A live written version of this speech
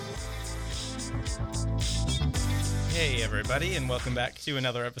Hey everybody, and welcome back to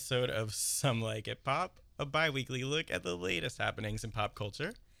another episode of Some Like It Pop, a bi-weekly look at the latest happenings in pop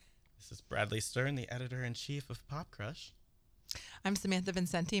culture. This is Bradley Stern, the editor-in-chief of Pop Crush. I'm Samantha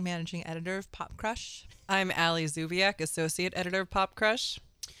Vincenti, managing editor of Pop Crush. I'm Allie Zubiak, associate editor of Pop Crush.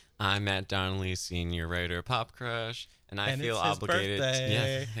 I'm Matt Donnelly, senior writer of Pop Crush, and I And feel it's his obligated. birthday.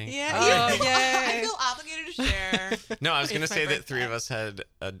 Yeah, thank Yeah, Oh, you- yay. I feel obligated to share. No, I was going to It's my say that three birthday. of us had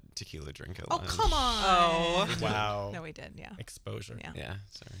a tequila drink at Oh, lunch. come on. Oh. Wow. No, we did, yeah. Exposure. Yeah. Yeah,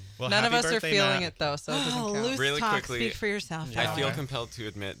 sorry. Well, None of happy us are birthday, feeling Matt. it, though, so it doesn't count. Loose Really talk. quickly, Speak for yourself. Yeah. I feel Tyler. compelled to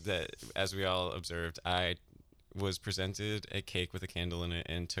admit that, as we all observed, I was presented a cake with a candle in it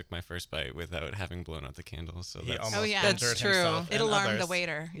and took my first bite without having blown out the candle. So He that's almost Oh, yeah. injured That's true. himself It and alarmed others. the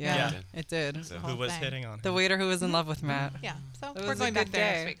waiter. Yeah, Yeah. it did. So- Who whole was thing. hitting on him? The waiter who was in love with Matt. Yeah. So It we're was going a back good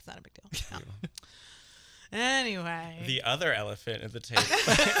there day. next week. It's not a big deal. No. Anyway. The other elephant at the table.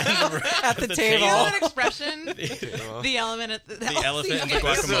 At the Is table. that an expression? Well, The element at the elephant in the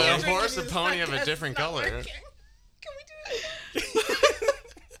This is guacamole. a horse, a pony of a different color. Can we do it?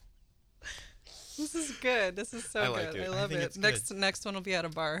 This is good. This is so I like good. it. I I love think it. it's Next one will be at a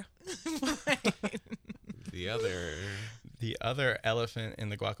bar. the other. The other elephant in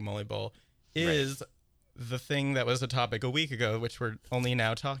the guacamole bowl is the thing that was a topic a week ago, which we're only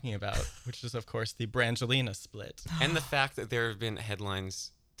now talking about, which is, of course, the Brangelina split. And the fact that there have been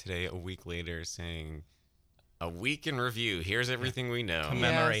headlines today, a week later, saying, "A week in review. Here's everything we know."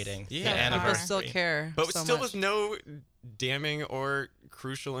 Commemorating the Yeah. People anniversary. still care. But so still much. with no damning or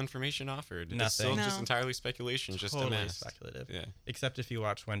crucial information offered. It's still Nothing. just No. entirely speculation, just Totally amassed. speculative. Yeah. Except if you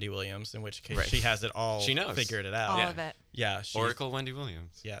watch Wendy Williams, in which case Right. she has it all She knows. figured it out. All Yeah. of it. Yeah. She's, Oracle Wendy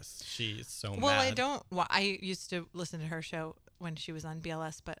Williams. Yes, she's so Well, mad. I don't. Well, I used to listen to her show when she was on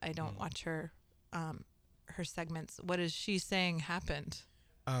BLS, but I don't watch her segments. What is she saying happened?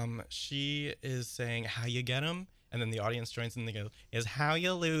 She is saying how you get them, and then the audience joins in and they go, is how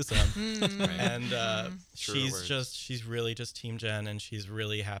you lose them. And Truer words. she's really just Team Jen, and she's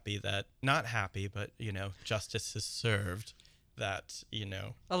really happy that, not happy, but, justice is served. That,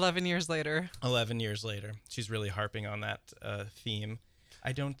 11 years later. 11 years later, she's really harping on that theme.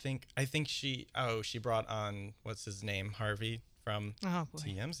 I think she brought on, what's his name, Harvey from Oh boy.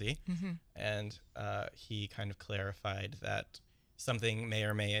 TMZ, and he kind of clarified that something may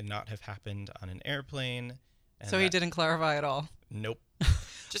or may not have happened on an airplane. And So he that- didn't clarify at all. Nope.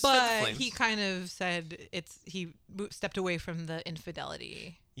 Just fed the But flames. he kind of said he stepped away from the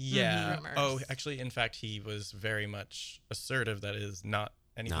infidelity. Yeah. Rumors. Oh, actually, in fact, he was very much assertive that it is not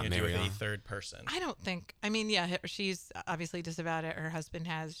anything Not to do with a Mariana. third person. I don't think. I mean, yeah, she's obviously disavowed it. Her husband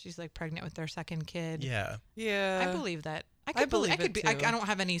has. She's like pregnant with their second kid. Yeah. Yeah. I believe that. I believe I could it be. too. I don't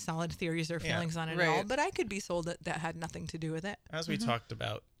have any solid theories or Yeah. feelings on it at all, Right. but I could be sold that that had nothing to do with it. As we talked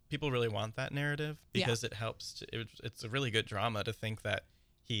about, people really want that narrative Yeah. because it helps. It's a really good drama to think that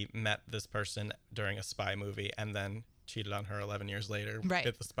he met this person during a spy movie and then cheated on her 11 years later Right.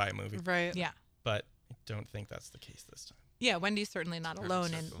 with the spy movie. Right. Yeah. But I don't think that's the case this time. Yeah, Wendy's certainly not Perfect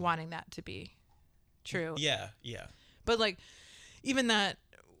alone in circle. wanting that to be true. Yeah. Yeah. But like, even that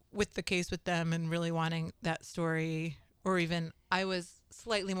with the case with them and really wanting that story, or even I was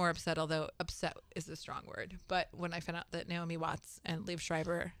slightly more upset, although upset is a strong word. But when I found out that Naomi Watts and Liev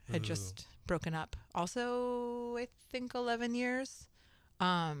Schreiber had just broken up, also I think 11 years,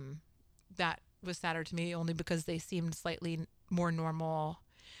 that was sadder to me only because they seemed slightly more normal.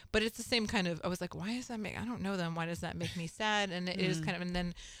 But it's the same kind of, I was like, why does that make, I don't know them. Why does that make me sad? And it is kind of, and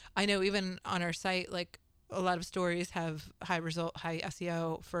then I know even on our site, like a lot of stories have high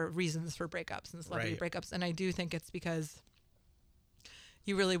SEO for reasons for breakups and celebrity breakups. And I do think it's because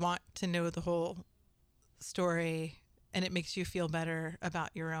you really want to know the whole story and it makes you feel better about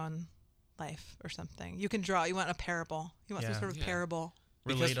your own life or something. You want a parable. You want some Yeah. sort of Yeah. parable.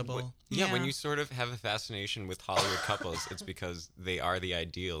 Because Relatable. when Yeah. you sort of have a fascination with Hollywood couples, it's because they are the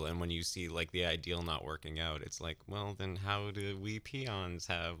ideal. And when you see like the ideal not working out, it's like, well, then how do we peons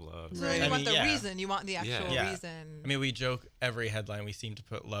have love? So Right. you I want mean, the yeah. reason. You want the actual Yeah. reason. I mean, we joke every headline we seem to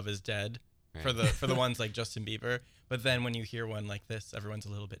put "Love is Dead" for Right. the ones like Justin Bieber, but then when you hear one like this, everyone's a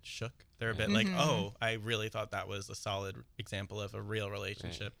little bit shook. They're a bit like, "Oh, I really thought that was a solid example of a real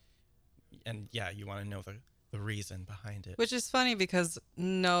relationship," and yeah, you want to know the reason behind it. Which is funny because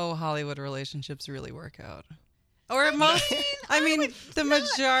no Hollywood relationships really work out. Or most, I mean, the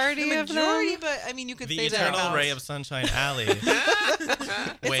majority the of majority, them. but I mean, you could The say that eternal about ray of sunshine alley.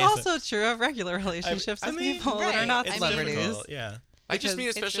 It's ways also true of regular relationships with people that are right. not It's celebrities. difficult, yeah. I just mean,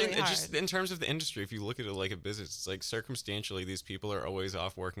 Because it's especially really just hard. in terms of the industry, if you look at it like a business, it's like circumstantially, these people are always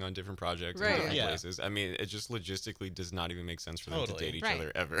off working on different projects Right. in different Yeah. places. I mean, it just logistically does not even make sense for them Totally. to date each Right.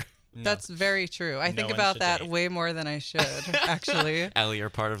 other ever. No. That's very true. I No think one about should that date. way more than I should, actually. Ellie, you're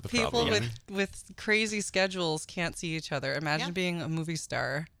part of the People problem. with crazy schedules can't see each other. Imagine Yeah. being a movie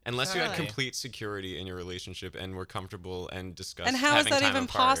star. Unless you had Totally. complete security in your relationship and were comfortable and discussed. And how is having that time even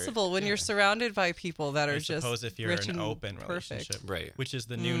apart. possible when you're surrounded by people that are I just suppose if you're rich in an and open perfect? relationship, Right. which is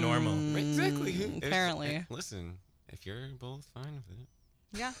the new normal. Right, exactly. Apparently. Listen, if you're both fine with it.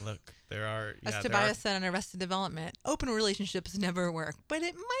 Yeah. Look, there are. As Yeah, Tobias said on Arrested Development, open relationships never work, but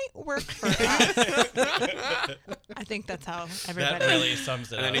it might work for us. I think that's how everybody. that really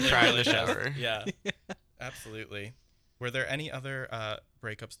sums it And up. then he It cried in really the does. shower. Yeah, absolutely. Were there any other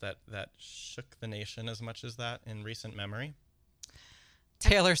breakups that shook the nation as much as that in recent memory?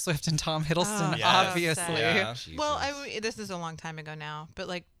 Taylor Swift and Tom Hiddleston, Oh, yes. obviously. Yeah. Well, Jesus. this is a long time ago now, but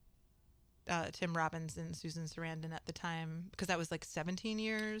like Tim Robbins and Susan Sarandon at the time, because that was like 17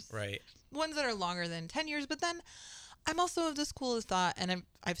 years. Right. Ones that are longer than 10 years, but then I'm also of the school of thought, and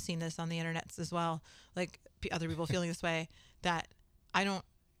I've seen this on the internets as well, like other people feeling this way, that I don't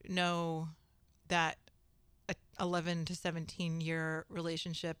know that a 11 to 17 year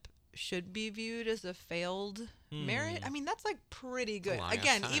relationship should be viewed as a failed marriage. I mean, that's like pretty good. long ass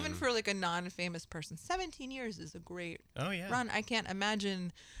Again, time. even for like a non-famous person, 17 years is a great Oh yeah. run. I can't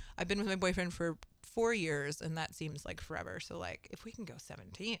imagine. I've been with my boyfriend for 4 years, and that seems like forever. So like, if we can go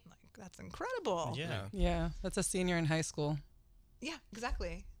 17, like that's incredible. Yeah. Yeah, that's a senior in high school. Yeah,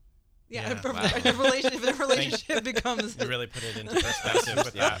 exactly. Yeah, Yeah. a, Wow. the relationship becomes You really put it into perspective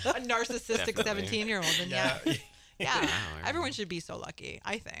with that. a narcissistic Definitely. 17-year-old. And Yeah. yeah, Wow, everyone should be so lucky,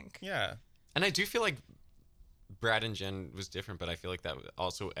 I think. Yeah. And I do feel like Brad and Jen was different, but I feel like that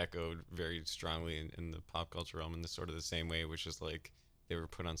also echoed very strongly in the pop culture realm in the sort of the same way, which is like they were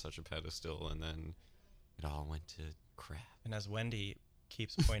put on such a pedestal and then it all went to crap. And as Wendy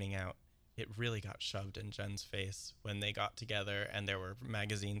keeps pointing out, it really got shoved in Jen's face when they got together, and there were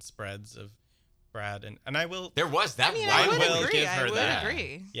magazine spreads of Brad and I will. There was that. I mean, I I would will agree. give her I would that.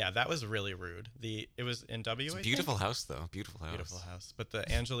 agree. Yeah, that was really rude. It was in W. It's I a think? beautiful house, though. Beautiful house. Beautiful house. But the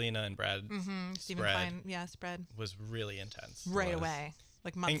Angelina and Brad Mm-hmm. Stephen spread Klein, yeah, spread was really intense. right was. away,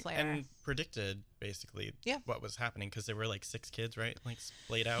 like months later. And predicted basically Yeah. what was happening because there were like 6 kids, right? Like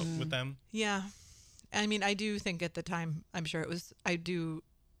splayed out with them. Yeah. I mean, I do think at the time, I'm sure it was, I do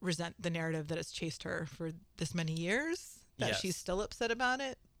resent the narrative that it's chased her for this many years, that Yes. she's still upset about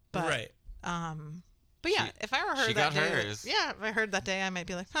it. But, Right. But yeah, She- if I were her she that got day, hers. yeah, if I heard that day, I might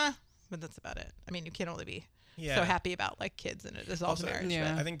be like, huh, but that's about it. I mean, you can't only be Yeah. so happy about like kids and it dissolves Also, a marriage.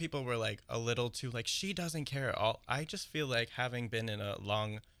 Yeah. but- I think people were like a little too like she doesn't care at all. I just feel like having been in a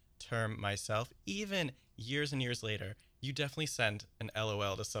long term myself, even years and years later, you definitely send an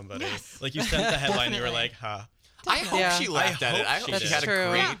LOL to somebody. Yes. Like you sent the headline, you were Definitely. like, "Huh." I hope Yeah. she laughed I at it. hope I she hope did. she had a That's true.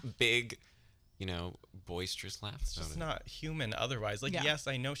 great, Yeah. big, boisterous laugh. It's about just it. not human otherwise. Like, Yeah. yes,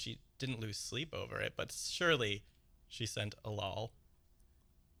 I know she didn't lose sleep over it, but surely she sent a lol.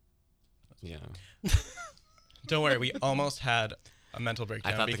 Yeah. Don't worry, we almost had a mental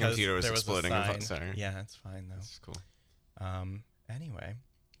breakdown thought the because computer was there was exploding. a I'm sign. sorry. Yeah, it's fine though. That's cool. Anyway,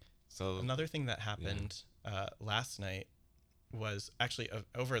 So another thing that happened last night was actually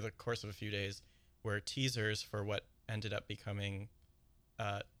over the course of a few days were teasers for what ended up becoming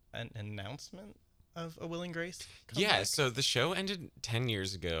an announcement of A Will and Grace. yeah, comeback. so the show ended 10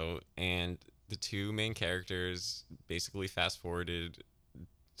 years ago, and the two main characters basically fast forwarded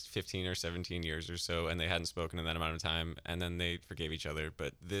 15 or 17 years or so, and they hadn't spoken in that amount of time, and then they forgave each other.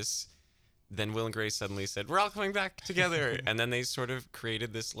 But then Will and Grace suddenly said, "We're all coming back together," and then they sort of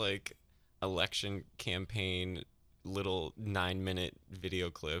created this like election campaign little 9-minute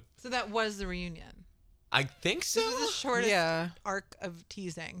video clip. So that was the reunion. I think so. This was the shortest Yeah. arc of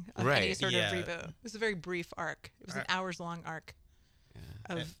teasing of any Right, sort yeah. of reboot. It was a very brief arc. It was an hours-long arc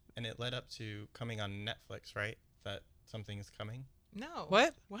of and it led up to coming on Netflix, right? That something is coming. no.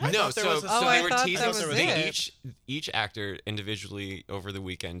 What? What? I No, thought there so, was a so Oh, they I were thought teasing. that was They it. each actor individually over the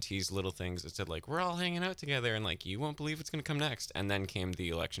weekend teased little things that said like, "We're all hanging out together," and like, "You won't believe what's gonna come next." And then came the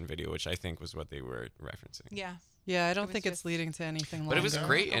election video, which I think was what they were referencing. Yeah. Yeah, I don't was think it's just- leading to anything longer. But it was Longer.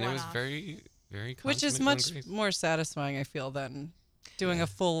 great, A and it was one-off. very, very. Which is consummate much and great. more satisfying, I feel, than doing a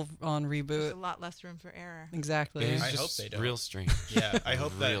full-on There's a reboot. lot less room for error. Exactly. It was I hope just they don't. real strange. Yeah, I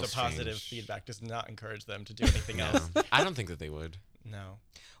hope that Real the positive strange. feedback does not encourage them to do anything No, else. I don't think that they would. No.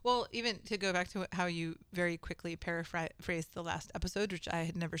 Well, even to go back to how you very quickly paraphrased the last episode, which I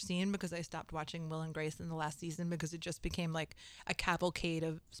had never seen because I stopped watching Will and Grace in the last season because it just became like a cavalcade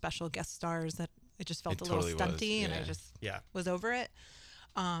of special guest stars that it just felt It a little totally was, stunty and I yeah. just Yeah. was over it.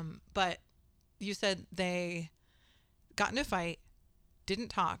 But you said they got in a fight, didn't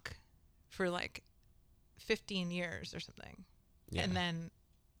talk for like 15 years or something. Yeah. And then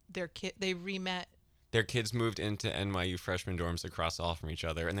they re-met. Their kids moved into NYU freshman dorms across the hall from each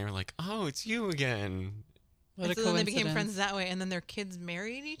other, and they were like, "Oh, it's you again." What And a so then they became coincidence. friends that way, and then their kids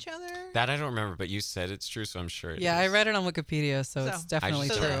married each other. That I don't remember, but you said it's true, so I'm sure it Yeah, I is. read it on Wikipedia, so it's definitely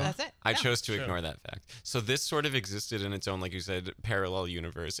So true. That's it. I Yeah. chose to Sure. ignore that fact. So this sort of existed in its own, like you said, parallel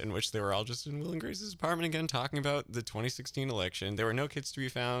universe in which they were all just in Will and Grace's apartment again talking about the 2016 election. There were no kids to be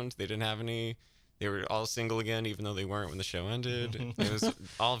found. They didn't have any. They were all single again, even though they weren't when the show ended. It was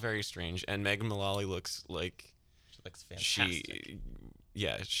all very strange. And Megan Mullally looks like She looks fantastic.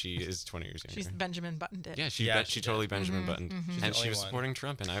 she is 20 years younger. She's Benjamin Buttoned it. Yeah, she Yeah, she she totally did. Benjamin buttoned, She's the and she only was one. supporting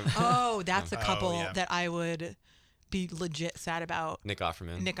Trump. And I Oh, that's a Oh, couple yeah. that I would be legit sad about. Nick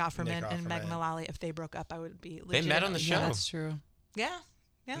Offerman. Nick Offerman Nick and Meg Offerman. Mullally, if they broke up, I would be. They met on the legitimately show. Yeah, sad. that's true. Yeah,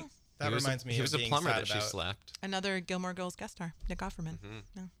 yeah. That He was reminds me he of was a being plumber sad that she about, slapped. Another Gilmore Girls guest star, Nick Offerman.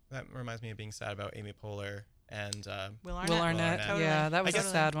 Mhm. That reminds me of being sad about Amy Poehler and Will Arnett. Will Arnett. Totally. Yeah, that was I a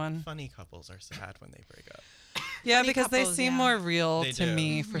guess sad one. funny couples are sad when they break up. Yeah, Funny because they couples, seem yeah. more real They to do.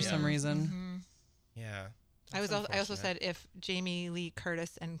 me for Yeah. some reason. Mhm. Yeah. I That's also unfortunate. said if Jamie Lee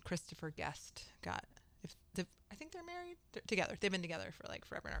Curtis and Christopher Guest I think they're married. They're together. They've been together for like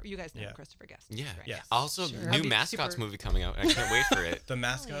forever. You guys know Yeah. Christopher Guest. Yeah. right? Yes. Also, Sure. new That'd be Mascots super- movie coming out. I can't wait for it. The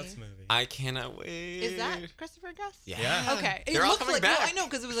Mascots Really? movie. I cannot wait. Is that Christopher Guest? Yeah. Okay. They're all looked coming like, back. No, I know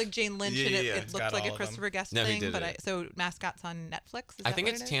because it was like Jane Lynch Yeah, and yeah, it, yeah. it It's looked got like all a of them. Christopher Guest No, he thing. did But it. so Mascots on Netflix. Is I that think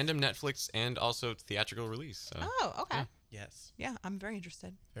what it's it is? tandem Netflix and also theatrical release. So. Oh, okay. Yeah. Yes. Yeah, I'm very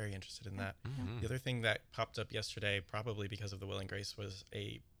interested. Very interested in that. Mhm. The other thing that popped up yesterday, probably because of the Will and Grace, was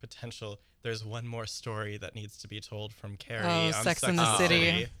a potential. There's one more story that needs to be told from Carrie Oh, on Sex and the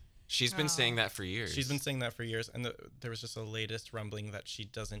City. She's been Oh. saying that for years. She's been saying that for years, and there was just a latest rumbling that she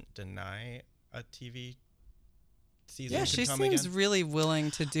doesn't deny a TV season. Yeah, could she come seems again. really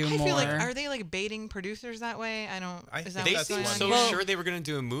willing to do I more. feel like are they like baiting producers that way? I don't. I Is that think They what's that's going seem on so here? Well- sure they were going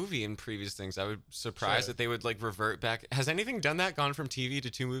to do a movie in previous things. I would surprised Sure. that they would like revert back. Has anything done that? Gone from TV to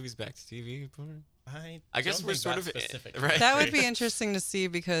 2 movies back to TV? I guess don't we're think sort that's of specific. right. That would be interesting to see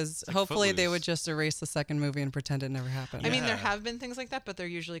because like hopefully they Footloose. would just erase the second movie and pretend it never happened. I mean, there Yeah. have been things like that, but they're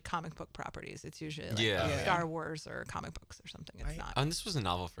usually comic book properties. It's usually like Yeah. Yeah. Star Wars or comic books or something. It's not. And this was a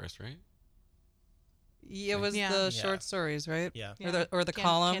novel first, right? Yeah, it was Yeah. the Yeah. short stories, right? Yeah, Or the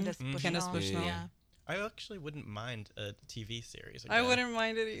column. Candace Mhm. Bushnell. Candace Bushnell. Yeah. I actually wouldn't mind a TV series. I again. wouldn't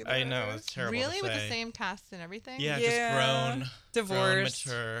mind it either. I know it's terrible. Really, to with the say. same cast and everything? Yeah, Yeah. just grown, Divorced.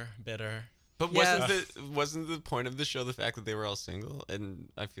 mature, bitter. But Yes. wasn't the point of the show the fact that they were all single?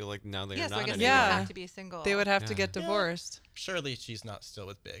 And I feel like now they're Yeah, so not I guess anymore. they would Yeah. have to be single. They would have to Yeah. get Yeah. divorced. Surely she's not still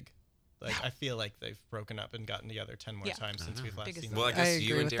with Big. Like I feel like they've broken up and gotten together 10 more Yeah. times since we've last Biggest seen one. them. Well, I I guess you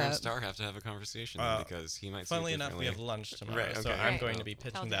agree and with Darren that. Star have to have a conversation because he might see Funnily it enough, we have differently. lunch tomorrow, Right, so okay. I'm Right. going to be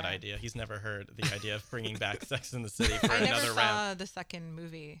Tell pitching that Darren. idea. He's never heard the idea of bringing back Sex in the City for I never another saw round. the second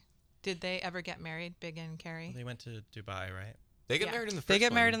movie. Did they ever get married, Big and Carrie? They went to Dubai, right? They get Yeah. married in the first They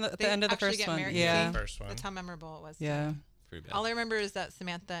get married one. at They the end of the actually first get one. married? Yeah. The first one. That's how memorable it was. to Yeah. me. Pretty bad. All I remember is that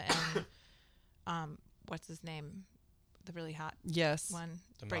Samantha and what's his name, the really hot Yes. one,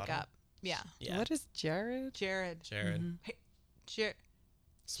 The break model? up. Yeah, Yeah. What is Jared? Jared. Jared. Mhm.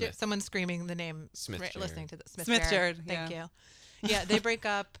 Smith. Someone's screaming the name. Smith Jared. Listening to the Smith, Smith Jared. Jared, Thank yeah. you. Yeah, they break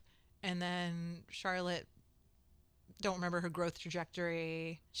up, and then Charlotte. Don't remember her growth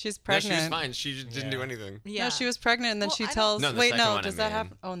trajectory. She's No, pregnant. she was fine. She just didn't do Yeah. anything. Yeah, No, she was pregnant, and then Well, she I don't- tells. No, the Wait, second no, one, does I that mean.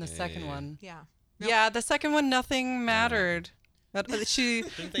 happen? Oh, in the Yeah, second yeah, yeah. one. Yeah. Yeah, the second one, nothing mattered. She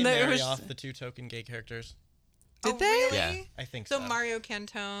Didn't they no, it marry was- off the 2 token gay characters? Did Oh, they? really? Yeah. I think So so. Mario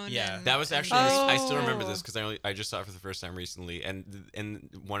Cantone. Yeah. and- That was and- actually. I still remember Oh. this because I just saw it for the first time recently, and in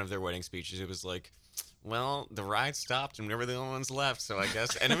one of their wedding speeches, it was like, "Well, the ride stopped, and we were the only ones left, so I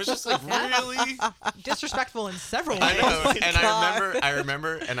guess." And it was just like, really. disrespectful in several ways. I know, my and God. I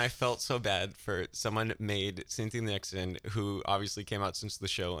remember, and I felt so bad for someone made Cynthia Nixon, who obviously came out since the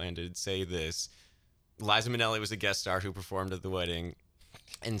show ended, say this. Liza Minnelli was a guest star who performed at the wedding,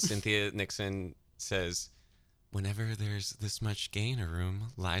 and Cynthia Nixon says, "Whenever there's this much gay in a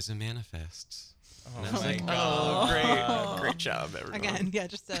room, Liza manifests." Oh And I was my like, God. great job, everyone. Again, yeah,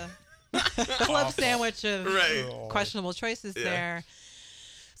 just a club sandwich of Right. questionable choices Yeah. there.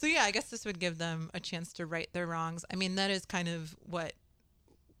 So yeah, I guess this would give them a chance to right their wrongs. I mean, that is kind of what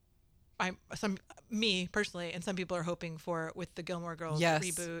me personally, and some people are hoping for with the Gilmore Girls Yes.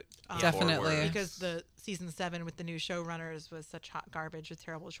 reboot. Definitely. Or worse. Because the season 7 with the new showrunners was such hot garbage with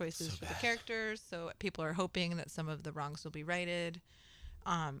terrible choices So for the bad. characters. So people are hoping that some of the wrongs will be righted.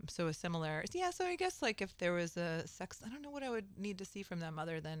 So a similar, yeah. So I guess like if there was a sex, I don't know what I would need to see from them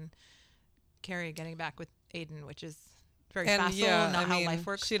other than Carrie getting back with Aiden, which is very And facile, yeah, not I how mean, life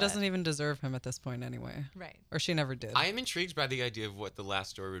works. she but- doesn't even deserve him at this point anyway. Right. Or she never did. I am intrigued by the idea of what the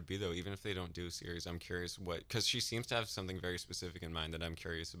last story would be, though. Even if they don't do a series, I'm curious because she seems to have something very specific in mind that I'm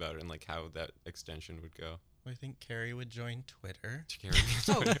curious about, and like how that extension would go. I think Carrie would join Twitter.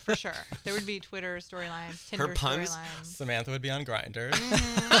 Oh, for sure. There would be Twitter storylines, Tinder Her puns? storylines. Samantha would be on Grindr.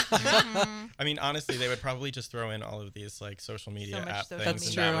 I mean, honestly, they would probably just throw in all of these like social media much app social things,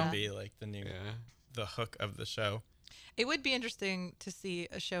 media. and that That's would be like the new Yeah. the hook of the show. It would be interesting to see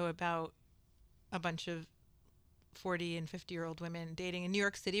a show about a bunch of 40 and 50-year-old women dating in New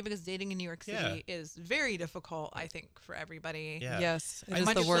York City, because dating in New York City is very difficult, I think, for everybody. Yeah. Yes, it I is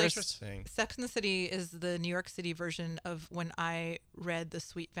think the it's worst. interesting. Sex and the City is the New York City version of when I read the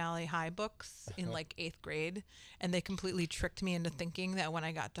Sweet Valley High books in like 8th grade, and they completely tricked me into thinking that when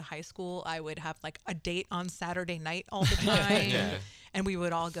I got to high school, I would have like a date on Saturday night all the time. Yeah. And we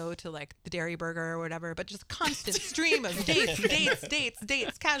would all go to like the Dairy Burger or whatever, but just constant stream of dates,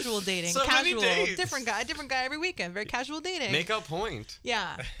 casual dating, So many casual, dates. different guy every weekend, very casual dating. Make a point.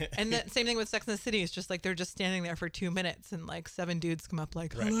 Yeah. And the same thing with Sex and the City. It's just like they're just standing there for 2 minutes and like 7 dudes come up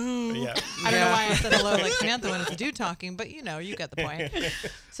like, hello. Yeah. I don't know Yeah. why I said hello like Samantha when it's a dude talking, but you get the point.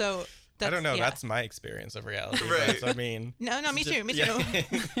 So I don't know. yeah. That's my experience of reality. Right. But, I mean, No, me too. Me yeah.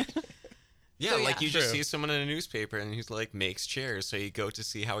 too. Yeah, So, like yeah. you just True. see someone in a newspaper and he's like makes chairs, so you go to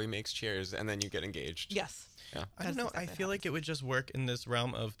see how he makes chairs, and then you get engaged. Yes. I don't That's know. exactly I how feel like it would just work in this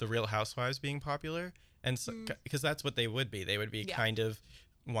realm of the Real Housewives being popular, and because that's what they would be. They would be Yeah. kind of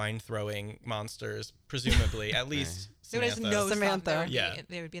wine throwing monsters, presumably. At least There was Samantha. no Samantha. Yeah.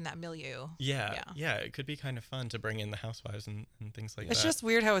 They would be in that milieu. Yeah, Yeah. It could be kind of fun to bring in the housewives and things like It's that. just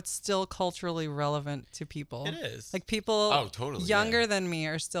weird how it's still culturally relevant to people. It is. Like people Oh, totally, younger yeah. than me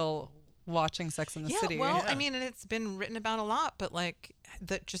are still watching Sex and the Yeah, City. well, I Yeah. mean, and it's been written about a lot, but like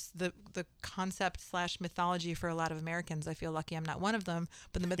the concept / mythology for a lot of Americans, I feel lucky I'm not one of them,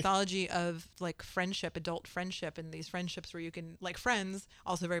 but the mythology of like friendship, adult friendship, and these friendships where you can, like Friends,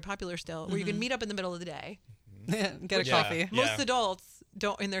 also very popular still, where you can meet up in the middle of the day. Get a Yeah. coffee. Yeah. Most adults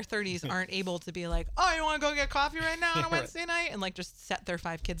don't in their 30s aren't able to be like, oh, you want to go get coffee right now on a Wednesday night, and like just set their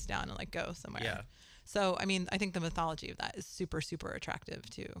 5 kids down and like go somewhere. Yeah. So I mean, I think the mythology of that is super, super attractive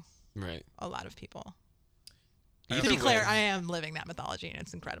to Right. a lot of people. Either To be clear, way. I am living that mythology, and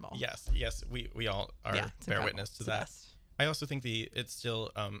it's incredible. Yes, we all are Yeah, it's bear incredible. witness to It's the that. best. I also think it's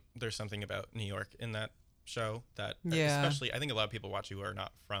still there's something about New York in that show that Yeah. especially I think a lot of people watch who are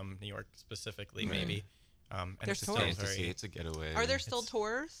not from New York specifically maybe. And There's it's tours. still Fantasy. very It's a getaway. Are there still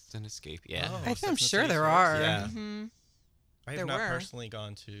tours? It's an escape. Yeah. Oh, I think Sex I'm and the sure City there tours? are. Yeah. Mm-hmm. I There have not were. personally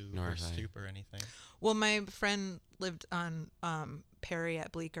gone to Nor or have I. Stoop or anything. Well, my friend lived on Perry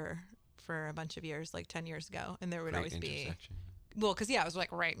at Bleecker for a bunch of years, like 10 years ago, and there would Great always be intersection. well, because it was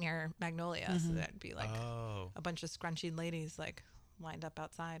like right near Magnolia, so there'd be like Oh. a bunch of scrunchy ladies like lined up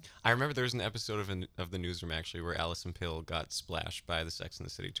outside. I remember there was an episode of the Newsroom actually where Alison Pill got splashed by the Sex and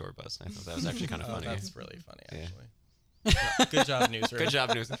the City tour bus. And I thought that was actually kind of Oh, funny. that's really funny Yeah. actually. Good job, newsroom. Good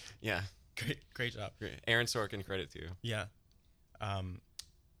job, News. Yeah. Great job. Great. Aaron Sorkin, credit to you. Yeah.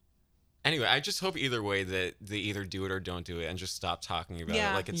 Anyway, I just hope either way that they either do it or don't do it and just stop talking about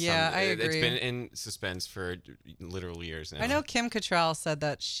Yeah. it. Like it's Yeah, I It's agree. been in suspense for literal years now. I know Kim Cattrall said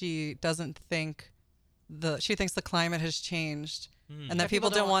that she doesn't think she thinks the climate has changed and that That people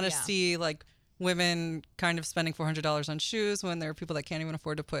people don't want to yeah. see like women kind of spending $400 on shoes when there are people that can't even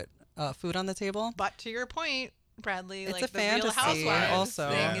afford to put food on the table. But to your point, Bradley, It's like a the Real fantasy Housewives also.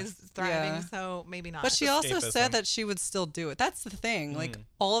 thing Yeah. is thriving, Yeah. so maybe not. But she also escapism. said that she would still do it. That's the thing. Like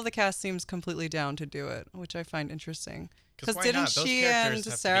all of the cast seems completely down to do it, which I find interesting. Because why didn't not? Those she characters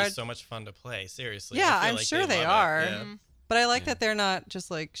and have Sarah? to be so much fun to play. Seriously. Yeah, I feel I'm like sure they love it. are. Yeah. But I like that they're not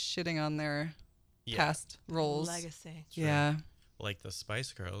just like shitting on their Yeah. past roles. legacy. Yeah. Like the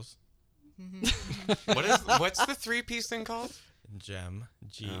Spice Girls. What's the 3-piece thing called? Gem.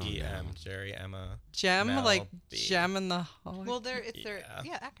 GEM. no. Jerry, Emma. Gem, Mel like B. gem in the hallway. Well, it's their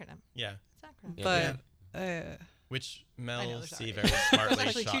Yeah. acronym. Yeah. It's acronym. Yeah. but Which I know, Mel there's C already- very There's smartly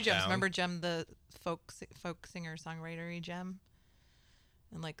actually shot 2 gems. down. Remember Gem, the folk singer songwriter Gem?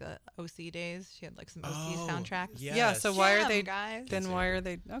 In like the OC days, she had like some OC Oh, soundtracks. yeah, so why are Gem, they guys? then why are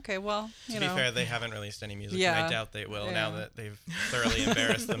they okay, well, To you be know. fair, they haven't released any music, and Yeah. I doubt they will now Yeah. that they've thoroughly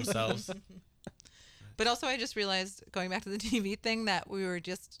embarrassed themselves. But also, I just realized, going back to the TV thing, that we were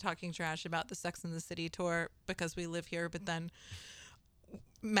just talking trash about the Sex and the City tour because we live here, but then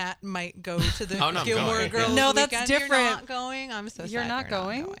Matt might go to the Oh, no, I'm Gilmore going. Girls No, that's weekend. You're different. not going? I'm so sad You're not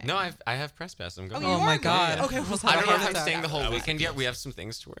going? No, I have press pass. I'm going. you Oh my are god. going. Okay, well, Almost I had a don't know if heart I'm attack. staying the whole That was weekend yet. We have some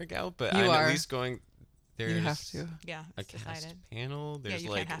things to work out, but You I'm are. at least going There's You have to. Yeah, a it's cast decided. panel. There's you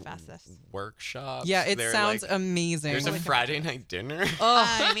like can't half-ass this. workshops. Yeah, it There, sounds like, amazing. There's a Holy cow. Friday night dinner. Oh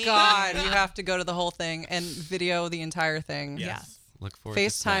I mean- God, you have to go to the whole thing and video the entire thing. Yes. Yes. Look forward to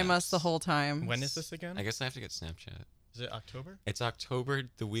FaceTime us snaps. the whole time. When is this again? I guess I have to get Snapchat. Is it October? It's October,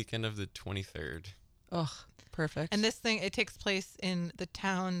 the weekend of the 23rd. Ugh, perfect. And this thing, it takes place in the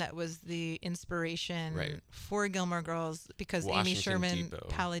town that was the inspiration Right. for Gilmore Girls because Amy Washington Sherman Depot.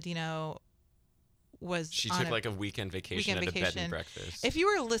 Palladino was She on took like a weekend vacation weekend at a bed vacation. and breakfast. If you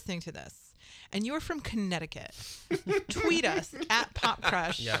are listening to this and you are from Connecticut, tweet us at Pop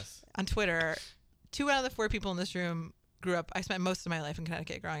Crush Yes. on Twitter. 2 out of the 4 people in this room grew up. I spent most of my life in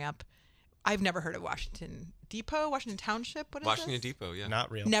Connecticut growing up. I've never heard of Washington Depot, Washington Township. What is Washington this? Depot, yeah.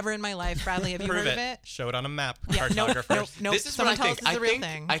 Not real. Never in my life. Bradley, have you Prove heard of it? Show it on a map. Yeah, nope, Cartographers. nope. This is Someone what I tell think. us it's a real think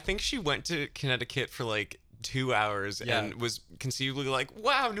thing. I think she went to Connecticut for like 2 hours Yeah. and was conceivably like,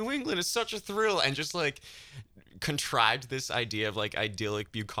 "Wow, New England is such a thrill," and just like contrived this idea of like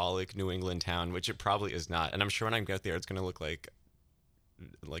idyllic, bucolic New England town, which it probably is not. And I'm sure when I get there, it's gonna look like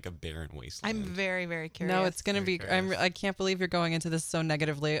a barren wasteland. I'm very, very curious. no, it's gonna Very be. curious. I can't believe you're going into this so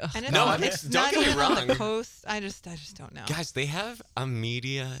negatively. Ugh, And it's, No, not, I'm- it's don't not get me even on the wrong. coast. I just don't know. Guys, they have a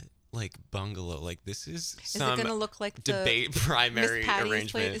media like bungalow. Like this is is some it going to look like debate the primary Miss Patty's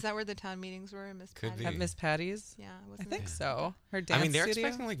arrangement. place? Is that where the town meetings were? Miss Could Patty's? be. At Miss Patty's. Yeah, I wasn't think it? so. Her dance I mean, they're studio.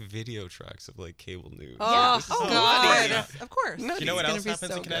 expecting like video trucks of like cable news. Oh, This is oh, so God. funny. Yes, of course. No, Do you know what It's else gonna be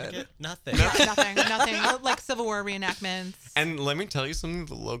happens so in Connecticut? good. Nothing. Yeah, nothing like Civil War reenactments. And let me tell you something: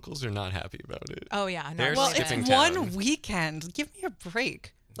 the locals are not happy about it. oh yeah, no. They're Well, skipping it's town. one weekend. Give me a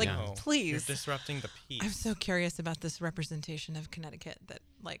break. Like, No. You're please. disrupting the peace. I'm so curious about this representation of Connecticut that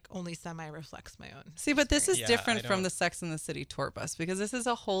like only semi reflects my own. See, but this is Yeah, different I from don't- the Sex and the City tour bus because this is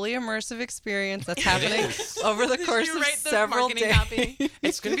a wholly immersive experience that's happening over the Did course you of write the several marketing days. copy?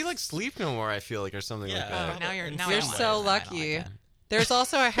 It's gonna be like Sleep No More. I feel like, or something like Yeah. that. Oh, now you're In now some I You're don't way. so like it. I don't lucky. like it. There's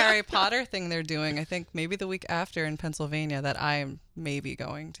also a Harry Potter thing they're doing, I think maybe the week after in Pennsylvania that I'm maybe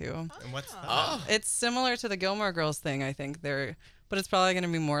going to. And what's that? Oh, It's similar to the Gilmore Girls thing, I think. But it's probably going to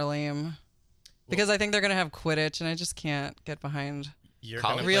be more lame. Because I think they're going to have Quidditch, and I just can't get behind You're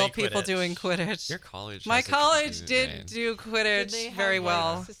College. gonna real play people Quidditch. doing Quidditch. your college. My has a college Quidditch, did right? do Did Quidditch they have, very like,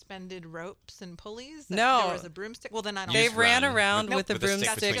 well. suspended ropes and pulleys. No. There was a broomstick. Well, then I don't. They just ran run around with- with the with a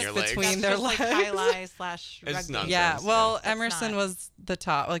stick broomsticks between your legs. between their That's legs. just like highlight / It's rugby. nonsense. Yeah, well, That's Emerson not- was the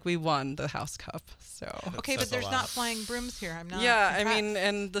top. Like, we won the House Cup, so. Okay, says but a there's lot. not flying brooms here. I'm not. Yeah, I impressed. mean,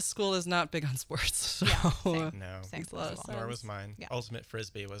 and the school is not big on sports, so. Yeah, same. No. Same Makes a lot of principle. Nor sense. was mine. Yeah. Ultimate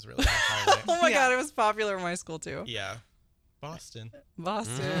Frisbee was really a highlight. Oh my Yeah. god, it was popular in my school too. Yeah. Boston.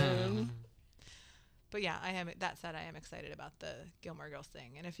 Boston. But yeah, I am. That said, I am excited about the Gilmore Girls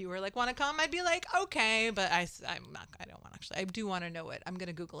thing. And if you were like, want to come, I'd be like, okay. But I'm not. I don't want actually. I do want to know it. I'm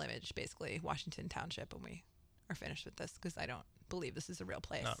gonna Google image basically Washington Township when we are finished with this because I don't believe this is a real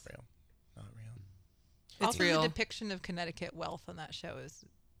place. Not real. Not real. It's Also, real. the depiction of Connecticut wealth on that show is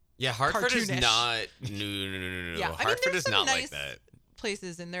Yeah, Hartford is Cartoonish. not. No. Yeah, I mean, Hartford there's is some not nice like that.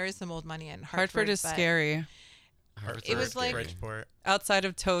 places, and there is some old money in Hartford. Hartford is but scary. Hartford's It was scary. like- Bridgeport. Outside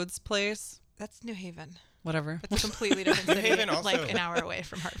of Toad's place, That's New Haven. whatever. That's a completely different New city, Haven also. like an hour away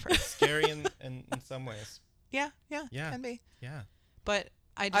from Hartford. Scary in some ways. Yeah, Yeah. can be. Yeah. But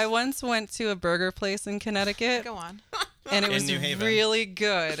I just I once went to a burger place in Connecticut, go on. and it In was New Haven. really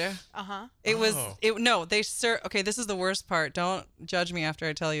good. Uh huh. It was Oh. no, they serve. Okay, this is the worst part. Don't judge me after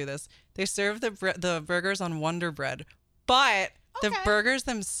I tell you this. They serve the burgers on Wonder Bread, but the Okay. burgers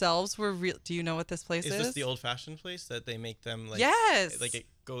themselves were real. Do you know what this place Is is? this the old-fashioned place that they make them like? Yes. Like it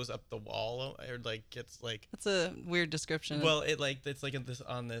goes up the wall, or like it's like. That's a weird description. Well, it's like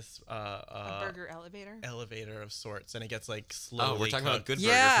on this A burger elevator. elevator of sorts, and it gets like slowly. Oh, we're talking about cooked. Good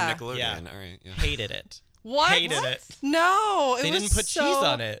Yeah. Burger from Nickelodeon. Yeah. All right. Yeah. Hated it. what? Hated it. No, it They was didn't put so- cheese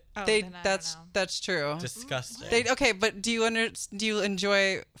on it. Oh, They then I don't know. that's true. Disgusting. They okay, but do you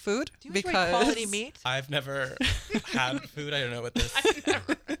enjoy food? Do you enjoy quality meat? I've never had food. I don't know what this.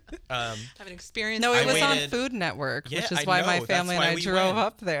 Have an experience. No, it I was on waited- Food Network, Yeah, which is I why know. my That's family and why I we drove went.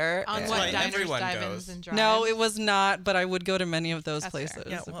 up there. On Yeah. what why diners, everyone dive-ins, goes. and drives? No, it was not, but I would go to many of those That's fair. places.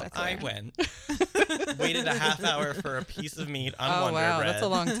 Yeah, if well, could. I went. Waited a half hour for a piece of meat on Oh, Wonder wow, Bread. that's a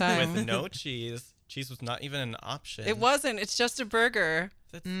long time. With no cheese. Cheese was not even an option. It wasn't. It's just a burger.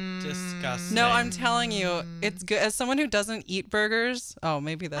 That's disgusting. No, I'm telling you, it's good. As someone who doesn't eat burgers, oh,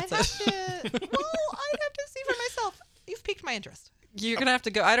 maybe I'd that's have it. to. Well, I'd have to see for myself. You've piqued my interest. You're gonna have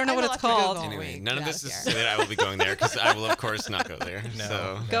to go. I don't know I what will it's have to called. Google. Anyway, we none of get this out is of to here. say that I will be going there because I will, of course, not go there. No.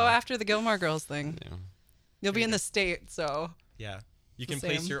 So, Go after the Gilmore Girls thing. yeah. You'll be in the state, so Yeah. You The can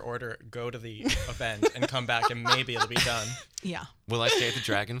place same. your order, go to the event, and come back, and maybe it'll be done. Yeah. Will I stay at the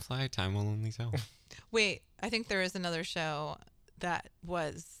Dragonfly? Time will only tell. Wait, I think there is another show that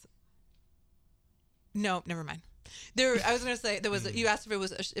was. No, never mind. I was gonna say there was. You asked if it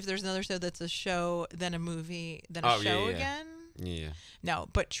was if there's another show that's a show then a movie then a show again. Yeah. No,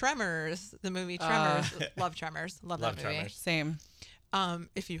 but Tremors, the movie Tremors, love Tremors, love that movie. Tremors. Same.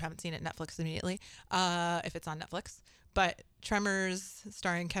 If you haven't seen it, Netflix immediately. If it's on Netflix, but Tremors,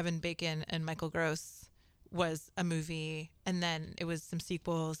 starring Kevin Bacon and Michael Gross, was a movie, and then it was some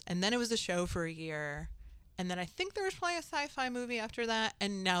sequels, and then it was a show for a year, and then I think there was probably a sci-fi movie after that,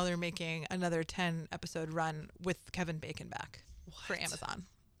 and now they're making another 10-episode run with Kevin Bacon back for Amazon.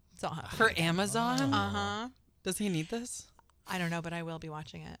 So For Amazon? uh-huh. Does he need this? I don't know, but I will be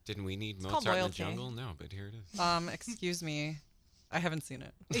watching it. Didn't we need called Mozart in the loyalty. Jungle? No, but here it is. Excuse me. I haven't seen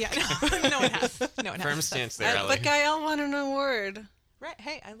it. Yeah, no one has. No one has. Firm stance there, Ellie. But Gael won an award. Right.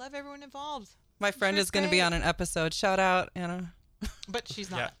 Hey, I love everyone involved. My friend Sure, is going to be great. on an episode. Shout out, Anna. But she's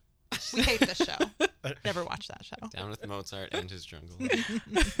not. Yeah. We hate this show. Never watch that show. Down with Mozart and his jungle.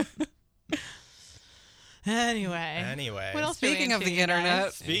 Anyway. What else are we Speaking of into, the you guys?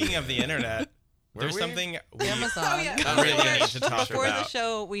 internet, Speaking of the internet, Were there's we? something we Amazon. Oh, yeah. I really need to talk Before the about.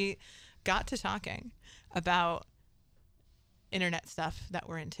 show, we got to talking about internet stuff that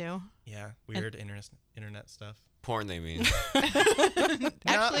we're into. Yeah, weird internet stuff. Porn, they mean. Actually,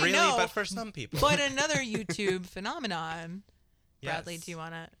 Not really, no. but for some people. But another YouTube phenomenon. Yes. Bradley, do you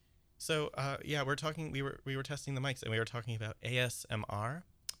want to? So yeah, we're talking. We were testing the mics, and we were talking about ASMR,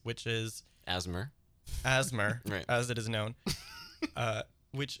 which is Asmer. ASMR, Right. as it is known,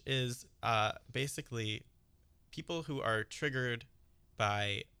 which is basically people who are triggered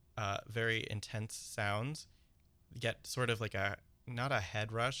by very intense sounds get sort of like not a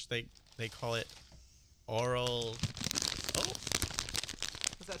head rush. They call it oral. Oh,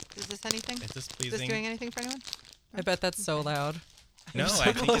 Is this anything? is this Is pleasing? this doing anything for anyone? I bet that's so loud. No, so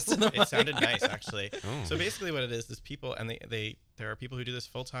I think close to the it sounded nice actually. Oh. So basically, what it is people, and there are people who do this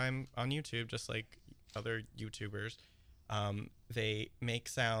full time on YouTube, just like other YouTubers. They make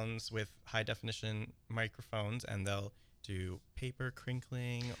sounds with high definition microphones, and they'll do paper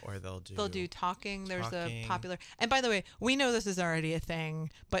crinkling, or they'll do talking. There's talking. a popular, and by the way, we know this is already a thing,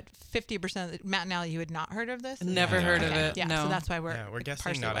 but 50%, Matt and Allie, you had not heard of this? Never Yeah. heard of Okay. it. Yeah, no. so that's why we're guessing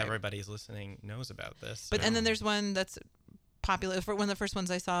partially not why- everybody's listening knows about this. But so- and then there's one that's popular. For one of the first ones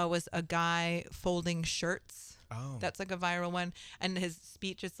I saw was a guy folding shirts. oh, That's like a viral one, and his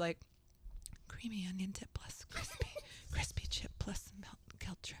speech is like, creamy onion tip plus crispy chip plus melt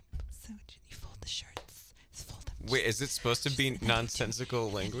drip. So you fold the shirts. Fold them. Wait, is it supposed to be nonsensical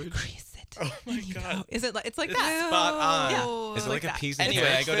language? Crease it. Oh my and you God. go. Is it like it's like It's that? spot on. Yeah. Is it like a that. peas Anyway,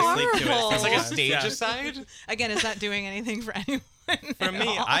 I carrots go thing? to sleep to it. Horrible. It's like a sometimes. stage Yeah. aside? Again, is that doing anything for anyone? For at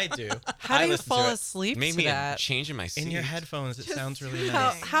me, all? I do. How I do you listen to fall it. asleep Made to me that? change in my seat. In your headphones, it Just sounds really how-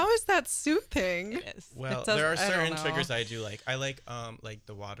 nice. How is that soothing? It is. Well, does- there are I don't certain know. triggers I do like. I like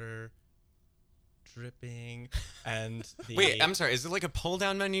the water dripping and the Wait, I'm sorry. Is it like a pull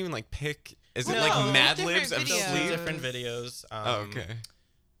down menu and like pick? Is it No, like there's Mad different Libs of videos. sleep? different videos. Oh, okay.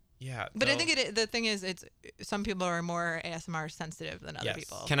 Yeah, But I they'll- think the thing is, it's some people are more ASMR sensitive than other Yes.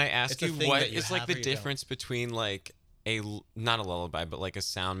 people. Can I ask It's a you thing what that you is like have the or you don't. difference between like not a lullaby, but like a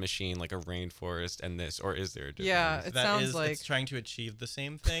sound machine, like a rainforest, and this, or is there a difference? Yeah, it that sounds is- like it's trying to achieve the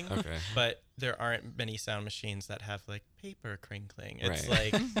same thing. Okay. But there aren't many sound machines that have like paper crinkling. It's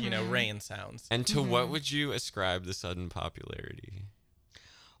Right. like rain sounds. And to what would you ascribe the sudden popularity?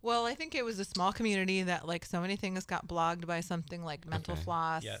 Well, I think it was a small community that like so many things got blogged by something like Mental Okay.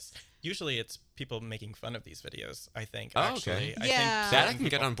 Floss. Yes, usually it's people making fun of these videos. I think. Oh, actually. okay. I Yeah. think That I certain can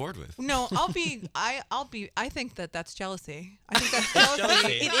get people- on board with. No, I think that's jealousy. I think that's jealousy.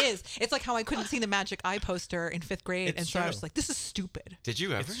 jealousy. It is. It's like how I couldn't see the Magic Eye poster in 5th grade, It's and so I was true. like, this is stupid. Did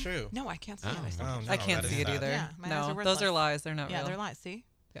you ever? It's true. No, I can't see it. Oh, I still wow. can't. No, I can't that see is it bad. either. Yeah, my eyes are no, worthless. those are lies. They're not Yeah, real. they're lies. See,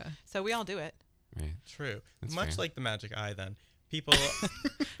 Yeah. so we all do it. Right. True. That's Much fair. like the magic eye, then people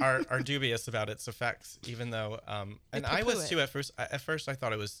are dubious about its effects, even though and I was poo-poo too at first. At first, I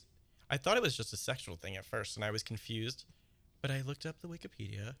thought it was just a sexual thing at first, and I was confused. But I looked up the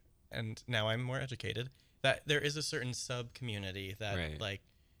Wikipedia, and now I'm more educated that there is a certain sub community that Right.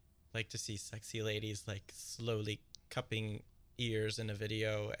 like to see sexy ladies like slowly cupping ears in a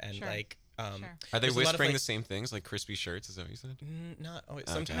video, and Sure. like Sure. Are they There's a lot of, whispering like- the same things, like crispy shirts? Is that what you said? not always.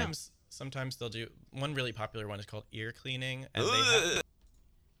 Okay. Sometimes they'll do one really popular one is called ear cleaning, and they have,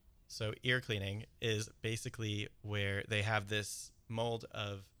 so ear cleaning is basically where they have this mold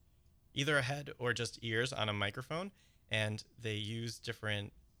of either a head or just ears on a microphone, and they use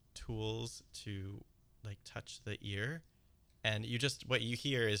different tools to like touch the ear, and what you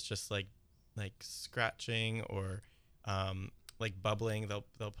hear is just like scratching or like bubbling,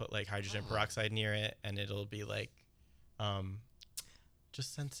 they'll put like hydrogen peroxide near it, and it'll be like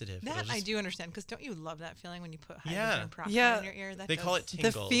just sensitive. That It'll just, I do understand, because don't you love that feeling when you put Yeah. hydrogen peroxide Yeah. in your ear? That they call it does-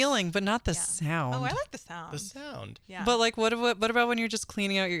 The tingles. feeling, but not the Yeah. sound. Oh, I like the sound. the sound. Yeah. But like, what about when you're just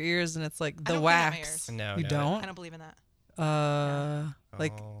cleaning out your ears and it's like I the don't clean out my wax? ears. No, You no. I don't. don't believe in that.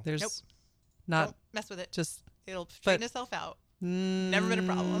 Like Oh. there's Nope. not Don't mess with it. just. It'll straighten itself out. Never been a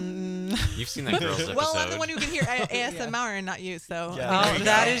problem. You've seen that girls episode. Well, I'm the one who can hear ASMR and not you, so. Yeah. Oh, There you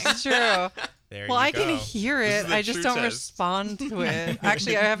that go. is true. There Well, you I can go. hear This it. is the I just true don't test. respond to it.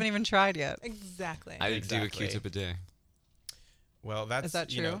 Actually, I haven't even tried yet. Exactly. I do a Exactly. Q-tip a day. Well, that's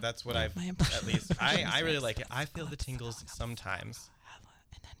that you know true? that's what I've My at impression least is I really nice. like it. I feel the tingles sometimes.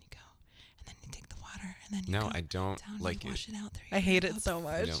 And then you go, and then you take the water, and then you No, go I don't down and like you it. wash it out through I your hate ear. it so I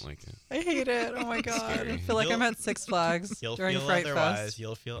much. don't like it. I hate it. Oh my god. I scary. feel like I'm You'll- at Six Flags You'll during feel Fright otherwise. Fest.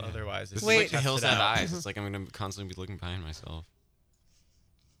 You'll feel Yeah. otherwise. This if is Wait. you like the test hills it have out. eyes. It's like I'm gonna constantly be looking behind myself.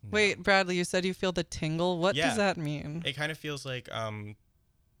 No. Wait, Bradley, you said you feel the tingle. What Yeah. does that mean? It kind of feels like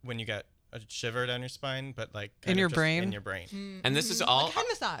when you get a shiver down your spine, but like In kind your of just brain? in your brain. And this is Mhm. all- like head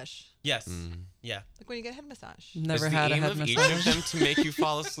massage. Yes. Mm. Yeah. Like when you get a head massage. Never is the had a aim head of each massage. of them to make you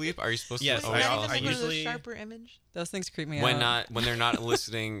fall asleep? Are you supposed Yes, to? Like, I- not I'll- even I like one of those usually- sharper image. Those things creep me when out. when they're not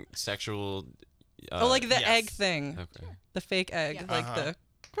eliciting sexual. Oh, like the yes. egg thing. Okay. The fake egg. Yeah. Like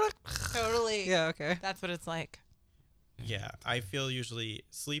Uh-huh. Totally. Yeah, okay. That's what it's like. Yeah. I feel usually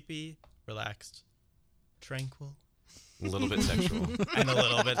sleepy, relaxed, tranquil, A little bit sexual. and a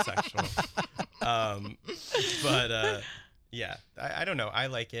little bit sexual. But yeah, I don't know. I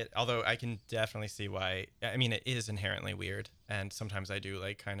like it, although I can definitely see why. I mean, it is inherently weird, and sometimes I do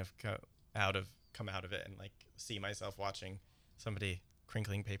like kind of come out of it and like see myself watching somebody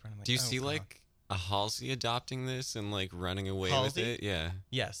crinkling paper. And I'm like, Do you oh, see God. like a Halsey adopting this and like running away Halsey? with it? Yeah.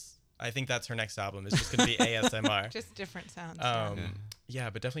 Yes, I think that's her next album. It's just gonna be ASMR. Just different sounds. Um, Yeah. yeah,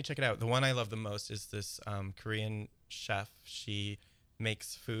 but definitely check it out. The one I love the most is this Korean chef. She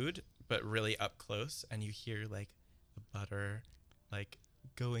makes food, but really up close, and you hear like the butter, like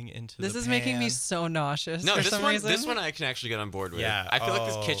going into This the is making me pan. so nauseous No, for this some one, reason. this one I can actually get on board with. Yeah, I feel like oh,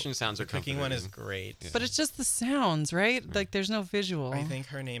 this kitchen sounds are the cooking one is comforting. great. Yeah. But it's just the sounds, right? Like there's no visual. I think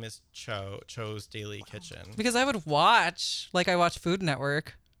her name is Cho's Daily Kitchen. Because I would watch, like I watch Food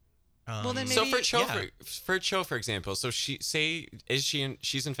Network. Well, then So maybe- for Cho, yeah. for Cho, for example, so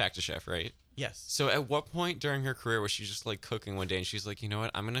she's in fact a chef, right? Yes. So at what point during her career was she just like cooking one day and she's like, you know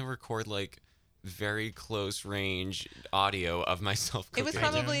what, I'm gonna record like very close range audio of myself It cooking. was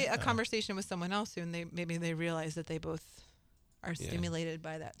probably a conversation with someone else who, and maybe they realized that they both are Yeah. stimulated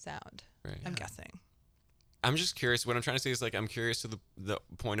by that sound. Right. I'm guessing. I'm just curious. What I'm trying to say is like I'm curious to the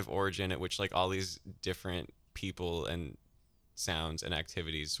point of origin at which like all these different people and sounds and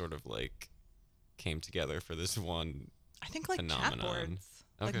activities sort of like came together for this one. I think like chat Phenomenon. boards,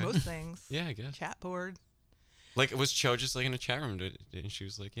 like Okay. most things. Yeah, I guess. Chat board. Like was Cho just like in a chat room and she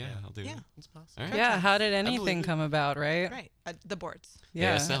was like, yeah, Yeah. I'll do Yeah. it. It's possible. All right. Yeah, how did believe anything it. come about, right? Right. The boards.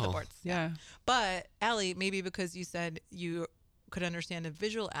 Yeah. ASL. The boards. Yeah. But Allie, maybe because you said you could understand a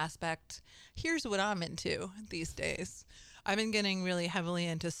visual aspect, here's what I'm into these days. I've been getting really heavily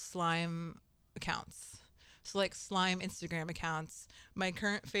into slime accounts. So like slime Instagram accounts. My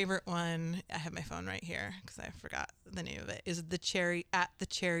current favorite one, I have my phone right here because I forgot the name of it, is the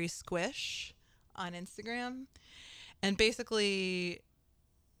cherry squish on Instagram. And basically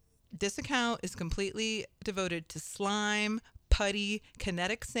this account is completely devoted to slime, putty,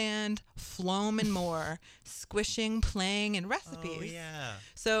 kinetic sand, phloem, and more, squishing, playing, and recipes. Oh yeah.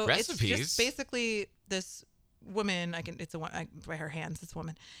 So it's Recipes? just basically this woman. By her hands, this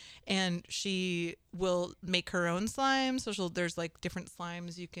woman, and she will make her own slime. So there's like different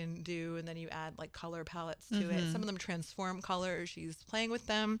slimes you can do, and then you add like color palettes to it. Some of them transform color. She's playing with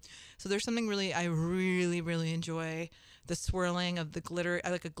them. So there's something I really enjoy. The swirling of the glitter.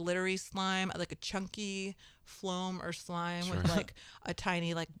 I like a glittery slime. I like a chunky phloem or slime with Sure. like a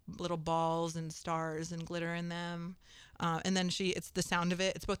tiny like little balls and stars and glitter in them. And then it's the sound of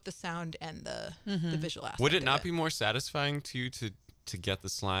it. It's both the sound and the visual aspect. Would it of not be more satisfying to you to get the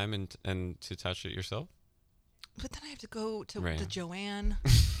slime and to touch it yourself? But then I have to go to Right. the Joanne,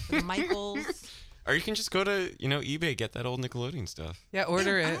 the Michaels. Or you can just go to, eBay, get that old Nickelodeon stuff. Yeah,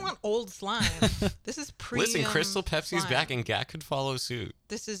 order I it. don't want old slime. This is Listen, Crystal Pepsi's slime. back and GAC could follow suit.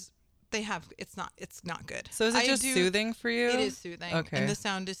 This is it's not good. So is it just soothing for you? It is soothing. Okay. And the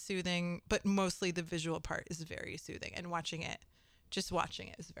sound is soothing, but mostly the visual part is very soothing. And watching it is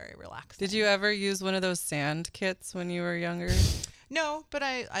very relaxing. Did you ever use one of those sand kits when you were younger? No, but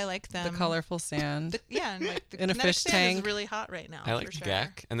I like them. The colorful sand. And like the In a kinetic fish sand tank. is really hot right now. I like for the sure.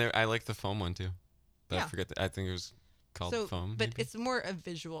 GAC, and I like the foam one too. But Yeah. I forget. I think it was called So, foam. but maybe? it's more a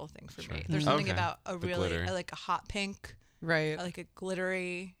visual thing for me. Sure. There's something Okay. about a The really glitter. I like a hot pink, Right. I like a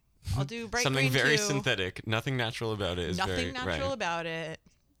glittery. I'll do bright Something green very too. synthetic. Nothing natural about it. Is Nothing very, natural right. about it.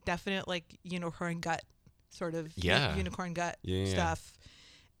 Definite like unicorn gut sort of Yeah. unicorn gut Yeah. stuff.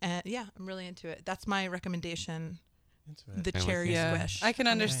 And yeah, I'm really into it. That's my recommendation. Into it. The I like cherry that. squish. I can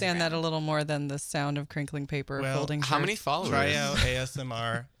on understand that a Instagram. little more than the sound of crinkling paper Well, folding. How many shirts. followers? Try out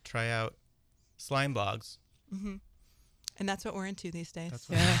ASMR. Try out slime blogs. And that's what we're into these days. That's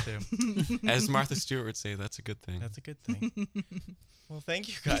what Yeah. we do. As Martha Stewart would say, that's a good thing. That's a good thing. Well, thank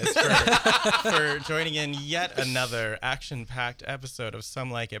you guys for joining in yet another action-packed episode of Some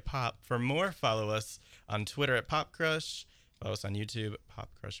Like It Pop. For more, follow us on Twitter at Pop Crush, follow us on YouTube at Pop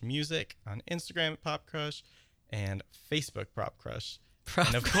Crush Music, on Instagram at Pop Crush, and Facebook Pop Crush.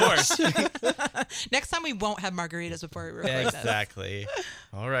 And of course, Next time we won't have margaritas before we record this. exactly.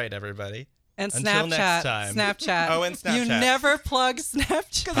 All right, everybody. And Until Snapchat. next time. Snapchat. Oh, and You Snapchat. never plug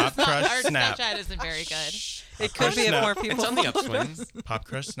Snapchat. Pop Crush Our Snap. Snapchat isn't very good. It Pop could Crush be if Snap. more people. It's on the upswing. Pop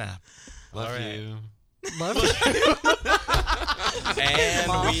Crush Snap. Love All right. you. Love it.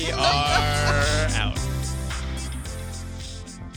 And we are out.